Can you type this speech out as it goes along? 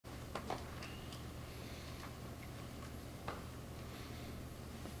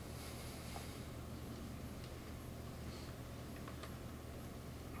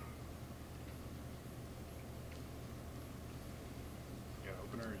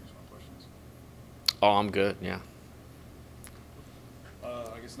Oh, I'm good. Yeah.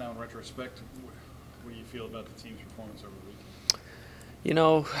 I guess now in retrospect, what do you feel about the team's performance over the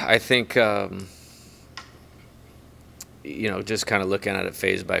weekend? I think just kind of looking at it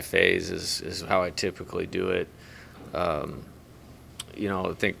phase by phase is how I typically do it. Um,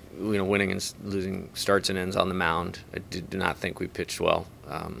 I think winning and losing starts and ends on the mound. I do not think we pitched well.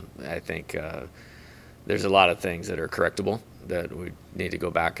 I think there's a lot of things that are correctable that we need to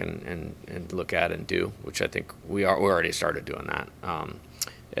go back and look at and do, which I think we already started doing that.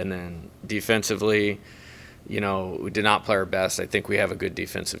 And then defensively, we did not play our best. I think we have a good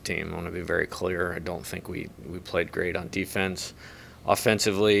defensive team. I want to be very clear. I don't think we played great on defense.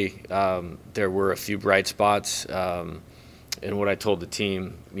 Offensively, there were a few bright spots. And what I told the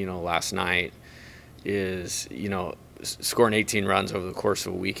team, last night is, scoring 18 runs over the course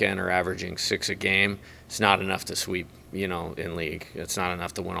of a weekend or averaging 6 a game, it's not enough to sweep, in league. It's not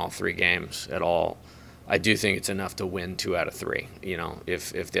enough to win all 3 games at all. I do think it's enough to win 2 out of 3,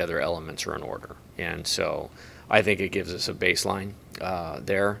 if the other elements are in order. And so I think it gives us a baseline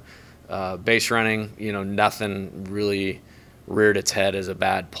there. Base running, nothing really reared its head as a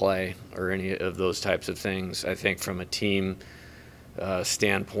bad play or any of those types of things. I think from a team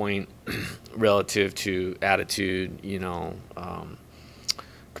standpoint, relative to attitude,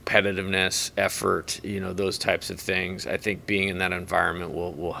 competitiveness, effort, those types of things, I think being in that environment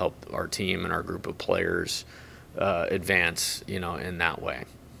will help our team and our group of players advance, in that way.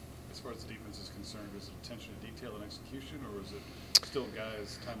 As far as the defense is concerned, is it attention to detail and execution, or is it still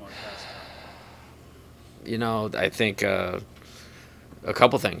guys time on task? I think a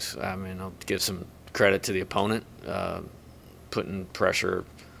couple things. I mean, I'll give some credit to the opponent, putting pressure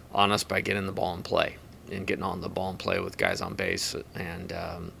on us by getting the ball in play and getting on the ball and play with guys on base. And,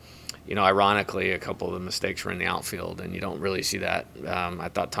 ironically, a couple of the mistakes were in the outfield, and you don't really see that. I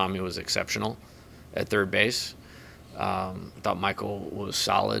thought Tommy was exceptional at third base. I thought Michael was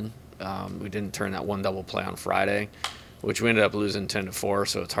solid. We didn't turn that one double play on Friday, which we ended up losing 10-4,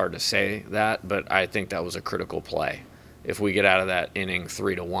 so it's hard to say that, but I think that was a critical play. If we get out of that inning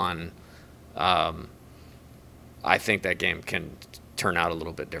 3-1, I think that game can turn out a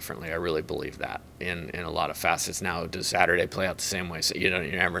little bit differently. I really believe that in a lot of facets. Now, does Saturday play out the same way? So you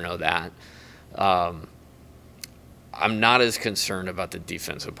never know that. I'm not as concerned about the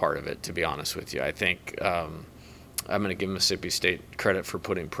defensive part of it, to be honest with you. I think I'm going to give Mississippi State credit for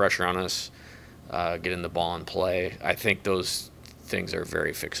putting pressure on us, getting the ball in play. I think those things are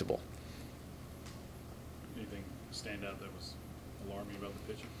very fixable. Anything stand out that was alarming about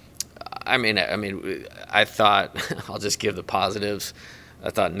the pitching? I thought I'll just give the positives. I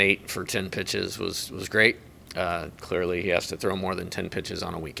thought Nate for 10 pitches was great. Clearly, he has to throw more than 10 pitches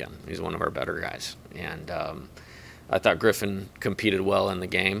on a weekend. He's one of our better guys. And I thought Griffin competed well in the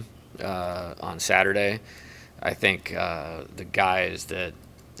game on Saturday. I think the guys that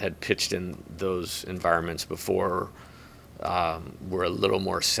had pitched in those environments before were a little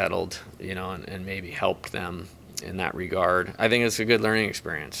more settled, and maybe helped them in that regard. I think it's a good learning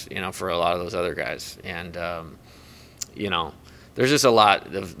experience, for a lot of those other guys. And, there's just a lot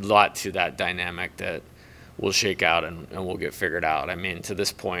to that dynamic that will shake out and will get figured out. I mean, to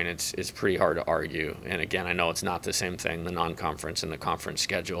this point, it's pretty hard to argue. And again, I know it's not the same thing, the non-conference and the conference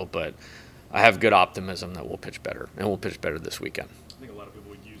schedule, but I have good optimism that we'll pitch better, and we'll pitch better this weekend. I think a lot of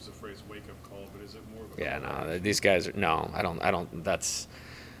people would use the phrase "wake-up call," but is it more of a no, these guys are no. I don't. That's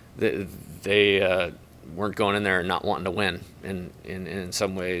they weren't going in there and not wanting to win, and in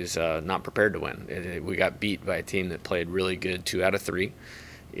some ways not prepared to win. We got beat by a team that played really good 2 out of 3,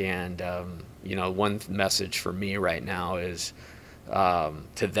 and one message for me right now is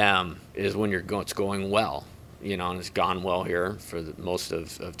to them is when it's going well. And it's gone well here for most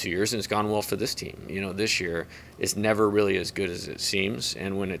of 2 years, and it's gone well for this team. This year it's never really as good as it seems,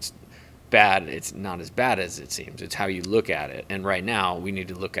 and when it's bad, it's not as bad as it seems. It's how you look at it, and right now we need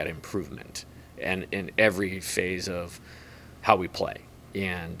to look at improvement and in every phase of how we play,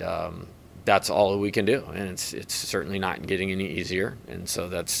 and that's all we can do. And it's certainly not getting any easier, and so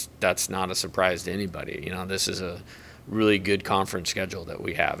that's not a surprise to anybody. This is a really good conference schedule that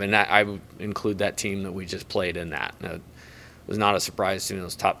we have, and I would include that team that we just played in that. It was not a surprise to me.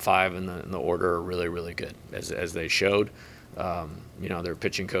 Those top 5 in the order are really, really good, as they showed. Their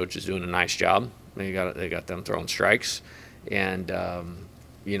pitching coach is doing a nice job. They got them throwing strikes, and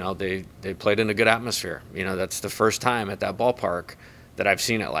they played in a good atmosphere. That's the first time at that ballpark that I've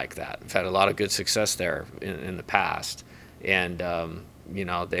seen it like that. I've had a lot of good success there in the past, and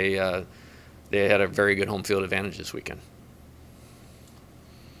they had a very good home field advantage this weekend.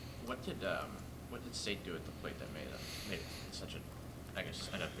 What did State do at the plate that made it such a guess,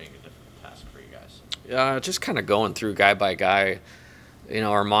 end up being a difficult task for you guys? Just kind of going through guy by guy.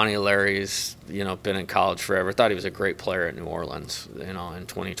 Armani Larry's, been in college forever. Thought he was a great player at New Orleans, in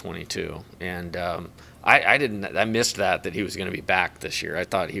 2022. And I missed that he was going to be back this year. I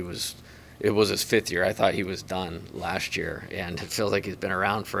thought it was his 5th year. I thought he was done last year, and it feels like he's been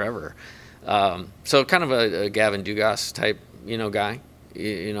around forever. So kind of a Gavin Dugas type, guy,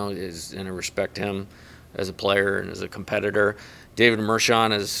 and I respect him as a player and as a competitor. David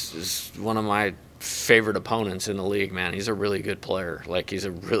Mershon is one of my favorite opponents in the league, man. He's a really good player. He's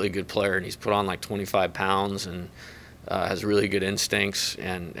a really good player, and he's put on 25 pounds and has really good instincts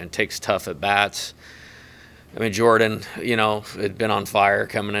and takes tough at bats. I mean, Jordan, had been on fire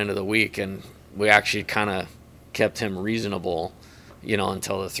coming into the week, and we actually kind of kept him reasonable,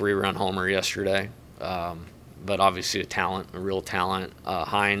 until the 3-run homer yesterday. But obviously a real talent.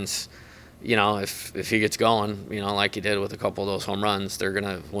 Hines, if he gets going, like he did with a couple of those home runs, they're going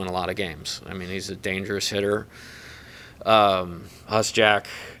to win a lot of games. I mean, he's a dangerous hitter. Husjack,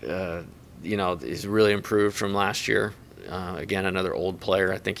 he's really improved from last year. Again, another old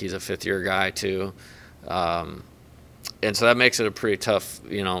player. I think he's a 5th-year guy too. And so that makes it a pretty tough,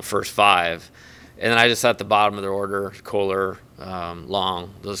 first 5. And then I just at the bottom of their order, Kohler,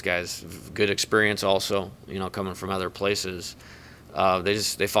 Long, those guys, good experience also, coming from other places.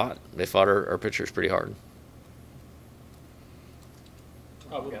 They fought our pitchers pretty hard.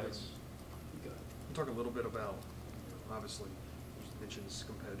 Talk a little bit about, obviously, you mentioned this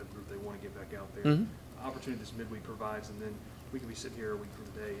competitive group. They want to get back out there. Mm-hmm. Opportunity this midweek provides, and then we can be sitting here a week from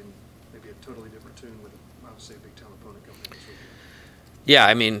today and maybe a totally different tune with, obviously, a big time opponent coming in this weekend. Yeah,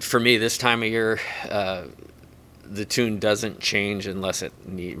 I mean, for me, this time of year, the tune doesn't change unless it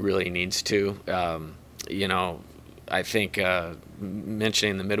really needs to. I think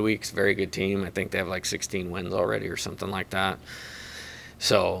mentioning the midweek's a very good team. I think they have 16 wins already or something like that.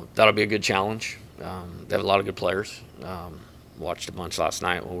 So that'll be a good challenge. They have a lot of good players. Watched a bunch last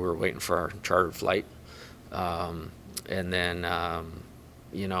night while we were waiting for our chartered flight. And then,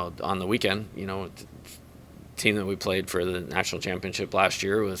 on the weekend, the team that we played for the national championship last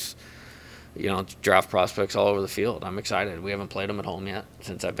year was, draft prospects all over the field. I'm excited. We haven't played them at home yet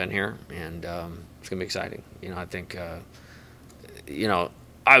since I've been here, and it's going to be exciting. I think,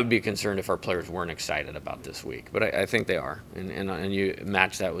 I would be concerned if our players weren't excited about this week, but I think they are. And you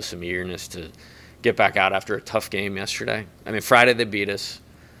match that with some eagerness to get back out after a tough game yesterday. I mean, Friday they beat us.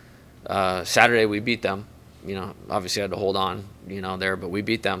 Saturday we beat them. Obviously I had to hold on, there, but we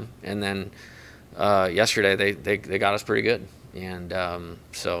beat them. And then yesterday they got us pretty good. And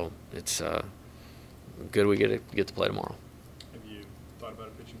so it's good we get to play tomorrow. Have you thought about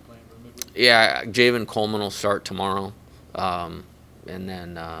a pitching plan for the midweek? Yeah, Javen Coleman will start tomorrow. And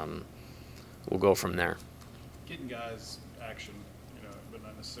then we'll go from there. Getting guys action, but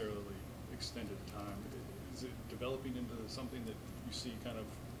not necessarily extended time. Is it developing into something that you see kind of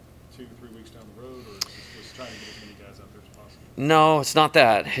 2-3 weeks down the road, or is it just trying to get as many guys out there as possible? No, it's not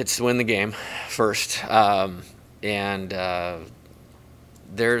that. It's to win the game first.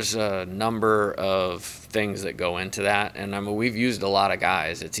 There's a number of things that go into that. And I mean, we've used a lot of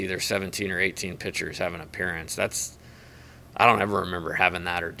guys. It's either 17 or 18 pitchers have an appearance. I don't ever remember having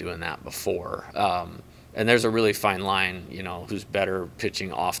that or doing that before. And there's a really fine line, who's better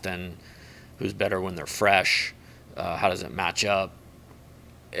pitching often, who's better when they're fresh, how does it match up.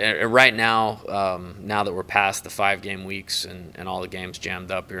 And right now, now that we're past the 5-game weeks and all the games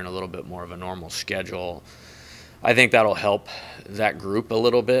jammed up, you're in a little bit more of a normal schedule. I think that'll help that group a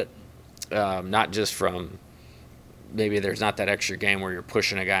little bit, not just from maybe there's not that extra game where you're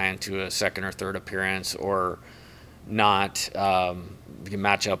pushing a guy into a second or third appearance or not. You can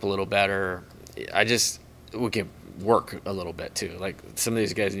match up a little better. We can work a little bit too. Some of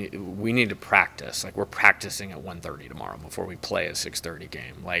these guys, we need to practice. We're practicing at 1:30 tomorrow before we play a 6:30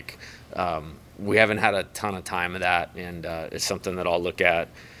 game. We haven't had a ton of time of that, and it's something that I'll look at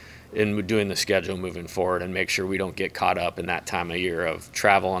in doing the schedule moving forward and make sure we don't get caught up in that time of year of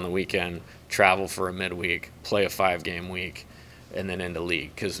travel on the weekend, travel for a midweek, play a 5-game week, and then into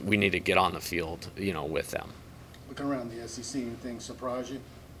league, because we need to get on the field, with them. Looking around the SEC, anything surprise you?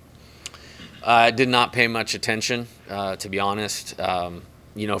 I did not pay much attention, to be honest.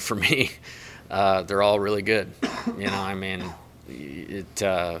 For me, they're all really good. I mean,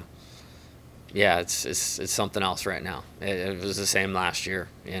 it's something else right now. It was the same last year,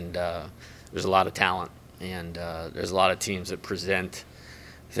 and there's a lot of talent, and there's a lot of teams that present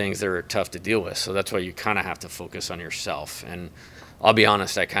things that are tough to deal with. So that's why you kind of have to focus on yourself. And I'll be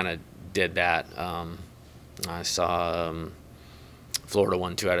honest, I kind of did that. I saw Florida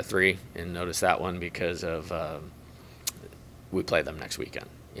won 2 out of 3 and noticed that one because of we play them next weekend.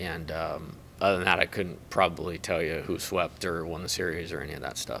 And other than that, I couldn't probably tell you who swept or won the series or any of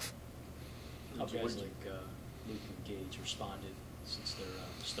that stuff. How guys like Luke and Gage responded since their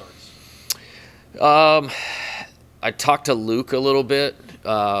starts? I talked to Luke a little bit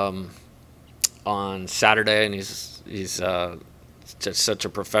on Saturday, and he's just such a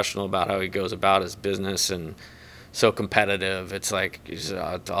professional about how he goes about his business and so competitive. It's like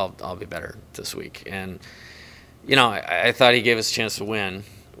I'll be better this week. And you know, I thought he gave us a chance to win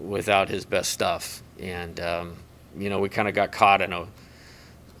without his best stuff, and you know, we kind of got caught in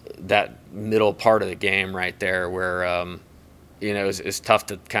that middle part of the game right there where you know, it's tough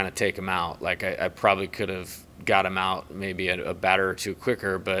to kind of take him out. Like I probably could have got him out maybe a batter or two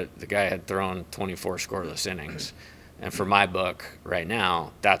quicker, but the guy had thrown 24 scoreless innings, and for my book right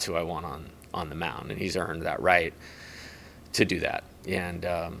now, that's who I want on the mound, and he's earned that right to do that. And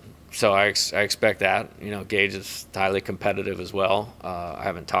so I expect that. You know, Gage is highly competitive as well. I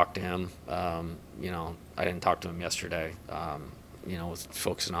haven't talked to him. You know, I didn't talk to him yesterday. You know, was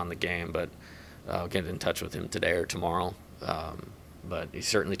focusing on the game, but I'll get in touch with him today or tomorrow. But he's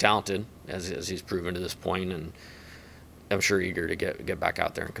certainly talented, as he's proven to this point, and I'm sure eager to get back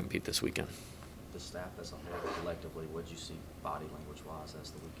out there and compete this weekend. The staff as a whole, collectively, what did you see body language-wise as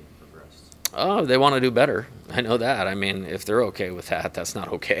the weekend progressed? Oh, they want to do better. I know that. I mean, if they're okay with that, that's not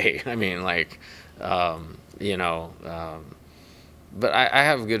okay. I mean, like, you know, but I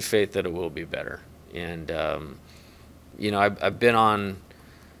have good faith that it will be better. And, you know, I've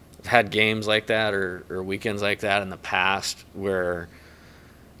had games like that or weekends like that in the past where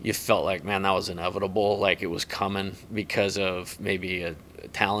you felt like, man, that was inevitable, like it was coming because of maybe a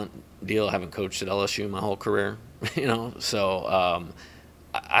talent deal. I haven't coached at LSU my whole career, you know, so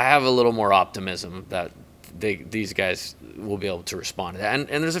I have a little more optimism that these guys will be able to respond to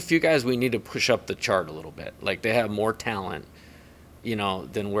that. And there's a few guys we need to push up the chart a little bit. Like they have more talent, you know,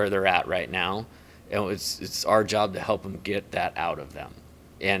 than where they're at right now, and it's our job to help them get that out of them.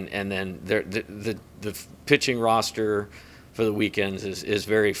 And then the pitching roster for the weekends is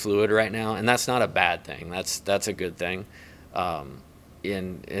very fluid right now, and that's not a bad thing. That's a good thing.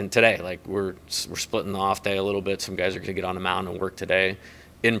 In today, like we're splitting the off day a little bit. Some guys are going to get on the mound and work today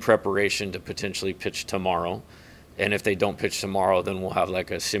in preparation to potentially pitch tomorrow. And if they don't pitch tomorrow, then we'll have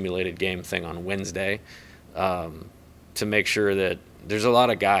like a simulated game thing on Wednesday to make sure that there's a lot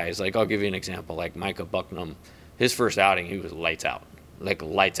of guys. Like I'll give you an example, like Micah Bucknam. His first outing, he was lights out. Like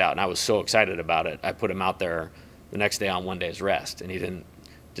lights out, and I was so excited about it. I put him out there the next day on one day's rest, and he didn't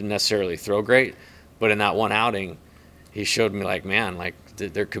necessarily throw great, but in that one outing, he showed me like, man, like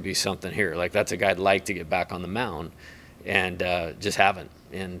there could be something here. Like that's a guy I'd like to get back on the mound, and just haven't.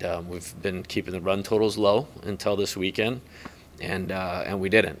 And we've been keeping the run totals low until this weekend, and we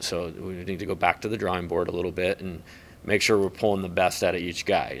didn't. So we need to go back to the drawing board a little bit and make sure we're pulling the best out of each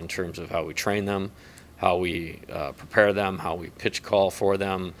guy in terms of how we train them, how we prepare them, how we pitch call for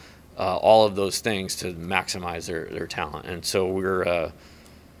them, all of those things to maximize their talent. And so we're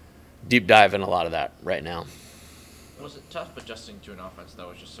deep diving a lot of that right now. Was it tough adjusting to an offense that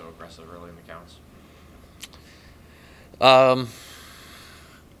was just so aggressive early in the counts?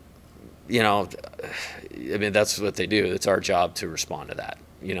 You know, I mean, that's what they do. It's our job to respond to that,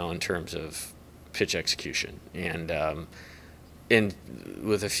 you know, in terms of pitch execution. And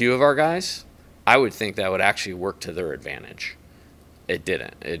with a few of our guys, I would think that would actually work to their advantage. It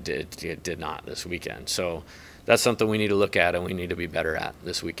didn't. It did not this weekend. So that's something we need to look at and we need to be better at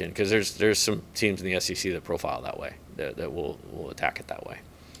this weekend, because there's some teams in the SEC that profile that way, that will attack it that way.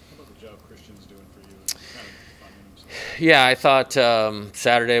 How about the job Christian's doing for you? Kind of finding himself? Yeah, I thought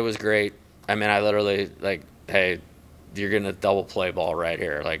Saturday was great. I mean, I literally, like, hey, you're getting a double play ball right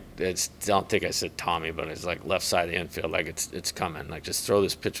here. Like, I don't think I said Tommy, but it's like left side of the infield. Like, it's coming. Like, just throw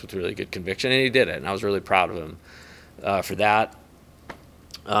this pitch with really good conviction. And he did it, and I was really proud of him for that.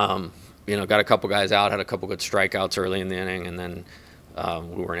 You know, got a couple guys out, had a couple good strikeouts early in the inning, and then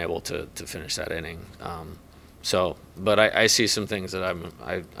we weren't able to finish that inning. But I see some things that I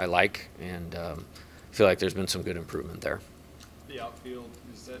like, and feel like there's been some good improvement there. The outfield,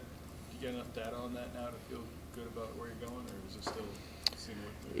 do you get enough data on that now to feel good about where you're going, or is it still seeing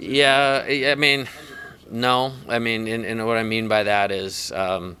what? Yeah, I mean, no. I mean, and what I mean by that is,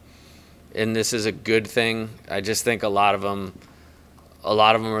 and this is a good thing, I just think a lot of them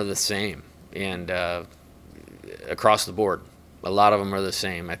are the same, and across the board, a lot of them are the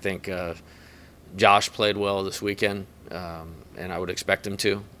same. I think Josh played well this weekend, and I would expect him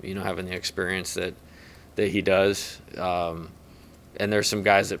to, you know, having the experience that he does. And there's some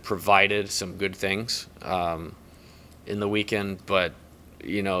guys that provided some good things in the weekend, but,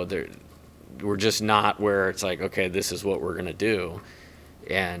 you know, we're just not where it's like, okay, this is what we're going to do.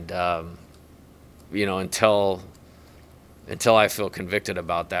 And, you know, until I feel convicted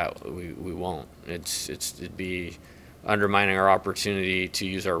about that, we won't. It'd be undermining our opportunity to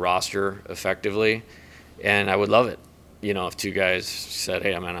use our roster effectively. And I would love it, you know, if two guys said,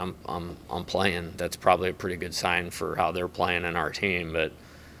 hey, I mean, I'm playing. That's probably a pretty good sign for how they're playing in our team. But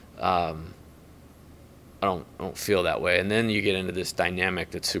I don't feel that way. And then you get into this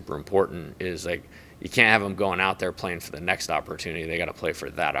dynamic that's super important, is like, you can't have them going out there playing for the next opportunity. They got to play for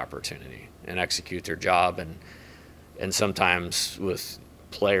that opportunity and execute their job. And sometimes with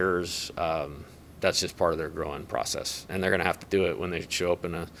players, that's just part of their growing process. And they're going to have to do it when they show up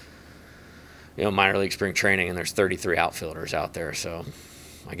in a, you know, minor league spring training and there's 33 outfielders out there. So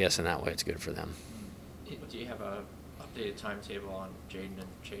I guess in that way it's good for them. Do you have a updated timetable on Jaden and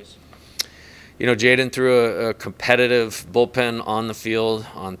Chase? You know, Jaden threw a competitive bullpen on the field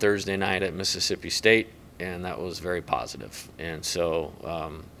on Thursday night at Mississippi State, and that was very positive. And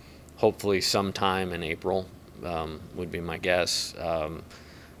so hopefully sometime in April would be my guess.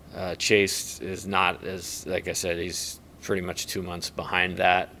 Chase is not, as, like I said, he's pretty much 2 months behind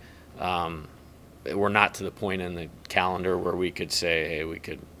that. We're not to the point in the calendar where we could say, hey, we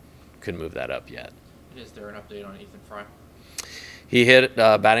could move that up yet. Is there an update on Ethan Fry? He hit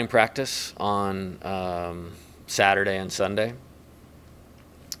batting practice on Saturday and Sunday,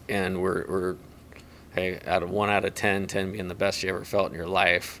 and we're hey, out of 1 out of 10 being the best you ever felt in your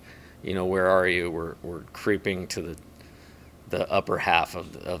life, you know, where are you? We're creeping to the upper half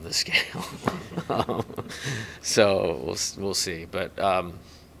of the scale. So we'll see. But the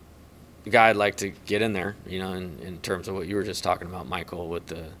guy I'd like to get in there, you know, in terms of what you were just talking about, Michael, with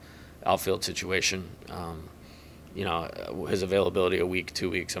the outfield situation. You know, his availability a week, 2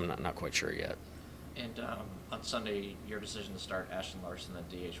 weeks, I'm not quite sure yet. And on Sunday, your decision to start Ashton Larson at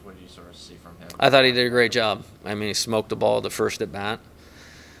DH, what did you sort of see from him? I thought he did a great job. I mean, he smoked the ball the first at bat,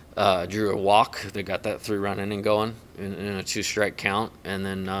 drew a walk. They got that 3-run inning going in a 2-strike count, and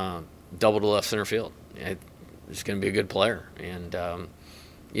then doubled to left center field. He's going to be a good player. And,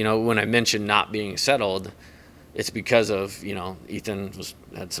 you know, when I mentioned not being settled, it's because of, you know, Ethan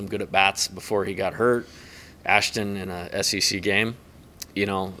had some good at-bats before he got hurt. Ashton in a SEC game, you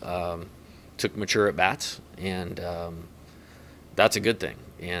know, took mature at-bats, and that's a good thing.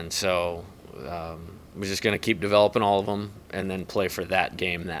 And so we're just going to keep developing all of them and then play for that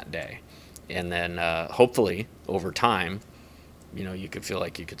game that day. And then hopefully over time, you know, you could feel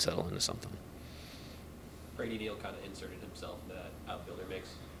like you could settle into something. Brady Neal kind of inserted himself in that outfielder mix.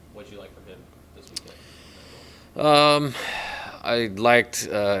 What did you like from him this weekend? I liked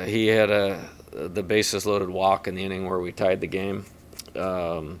he had the bases loaded walk in the inning where we tied the game.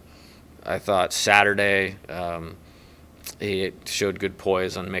 I thought Saturday he showed good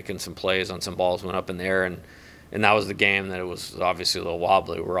poise on making some plays on some balls went up in the air, and that was the game that it was obviously a little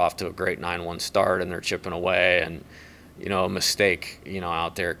wobbly. We're off to a great 9-1 start, and they're chipping away, and you know, a mistake, you know,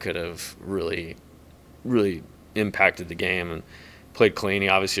 out there could have really impacted the game. And played clean. He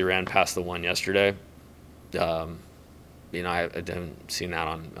obviously ran past the one yesterday. You know, I didn't seen that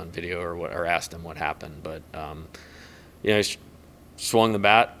on video or asked him what happened, but you know, he swung the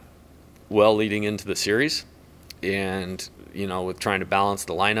bat well leading into the series, and you know, with trying to balance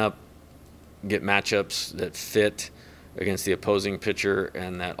the lineup, get matchups that fit against the opposing pitcher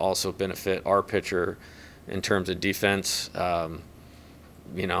and that also benefit our pitcher in terms of defense.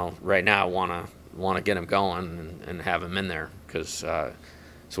 You know, right now I want to get him going and have him in there, because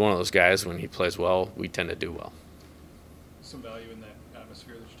it's one of those guys, when he plays well, we tend to do well. Some value in that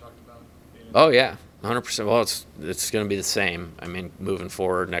atmosphere that you talked about? Oh yeah, 100%. Well, it's going to be the same. I mean, moving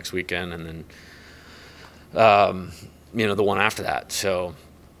forward next weekend, and then you know, the one after that. So,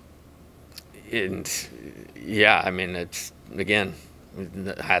 and yeah, I mean, it's, again,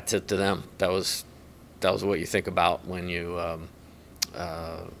 hat tip to them. That was what you think about when you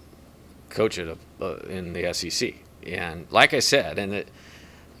coach it in the SEC. And like I said,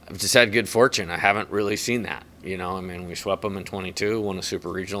 I've just had good fortune. I haven't really seen that. You know, I mean, we swept them in 22, won a super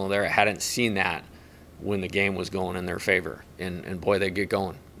regional there. I hadn't seen that when the game was going in their favor. And boy, they get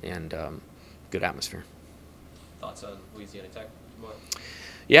going. And good atmosphere. Thoughts on Louisiana Tech tomorrow?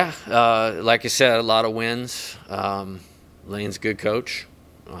 Yeah, like I said, a lot of wins. Lane's a good coach,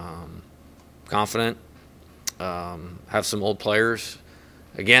 confident, have some old players.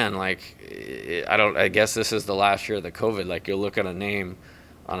 Again, like, I guess this is the last year of the COVID. Like, you'll look at a name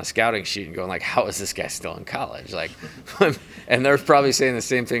on a scouting sheet and going, like, how is this guy still in college? Like, and they're probably saying the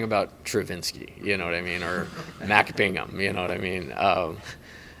same thing about Travinsky, you know what I mean, or Mac Bingham, you know what I mean.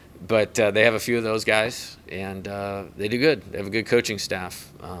 But they have a few of those guys, and they do good. They have a good coaching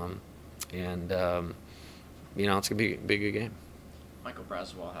staff, And you know, it's gonna be a good game. Michael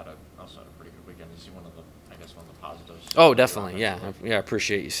Braswell also had a pretty good weekend. Is he one of the positives? Oh, definitely. Yeah, I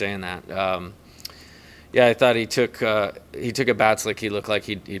appreciate you saying that. Yeah, I thought he took at bats like he looked like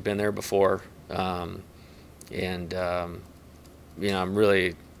he'd been there before, and you know, I'm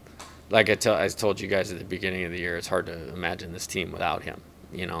really, like I told you guys at the beginning of the year, it's hard to imagine this team without him.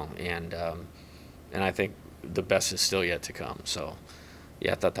 You know, and I think the best is still yet to come. So,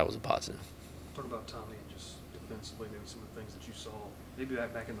 yeah, I thought that was a positive. Talk about Tommy and just defensively, maybe some of the things that you saw, maybe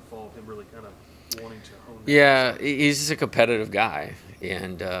back in the fall, him really kind of wanting to hone that. Yeah, he's just a competitive guy,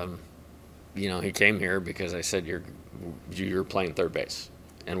 and you know, he came here because I said you're playing third base,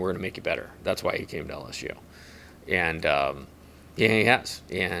 and we're going to make you better. That's why he came to LSU, and yeah, he has,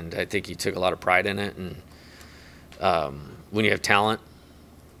 and I think he took a lot of pride in it. And when you have talent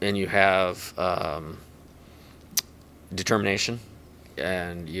and you have determination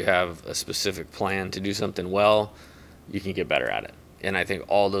and you have a specific plan to do something well, you can get better at it. And I think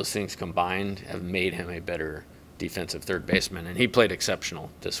all those things combined have made him a better defensive third baseman. And he played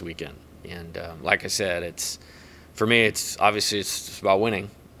exceptional this weekend. And like I said, for me, it's obviously it's about winning.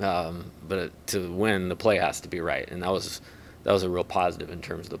 But to win, the play has to be right. And that was a real positive in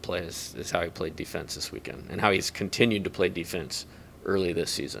terms of the play is how he played defense this weekend and how he's continued to play defense early this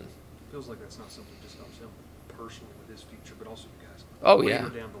season. Feels like that's not something just helps him personally with his future, but also you guys. Oh, later yeah.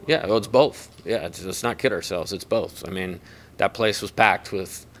 down the line. Yeah, well, it's both. Yeah, let's not kid ourselves. It's both. I mean, that place was packed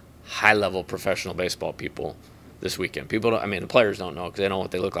with high-level professional baseball people this weekend. People don't, I mean, the players don't know because they know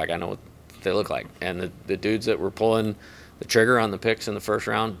what they look like. I know what they look like. And the dudes that were pulling the trigger on the picks in the first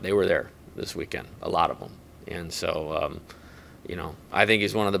round, they were there this weekend, a lot of them. And so, you know, I think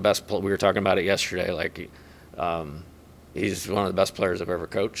he's one of the best. We were talking about it yesterday. Like, he's one of the best players I've ever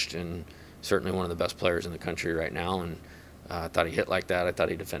coached, and certainly one of the best players in the country right now. And I thought he hit like that. I thought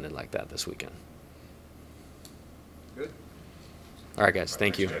he defended like that this weekend. Good. All right, guys.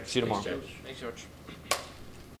 Thank you. See you tomorrow. Thanks, George.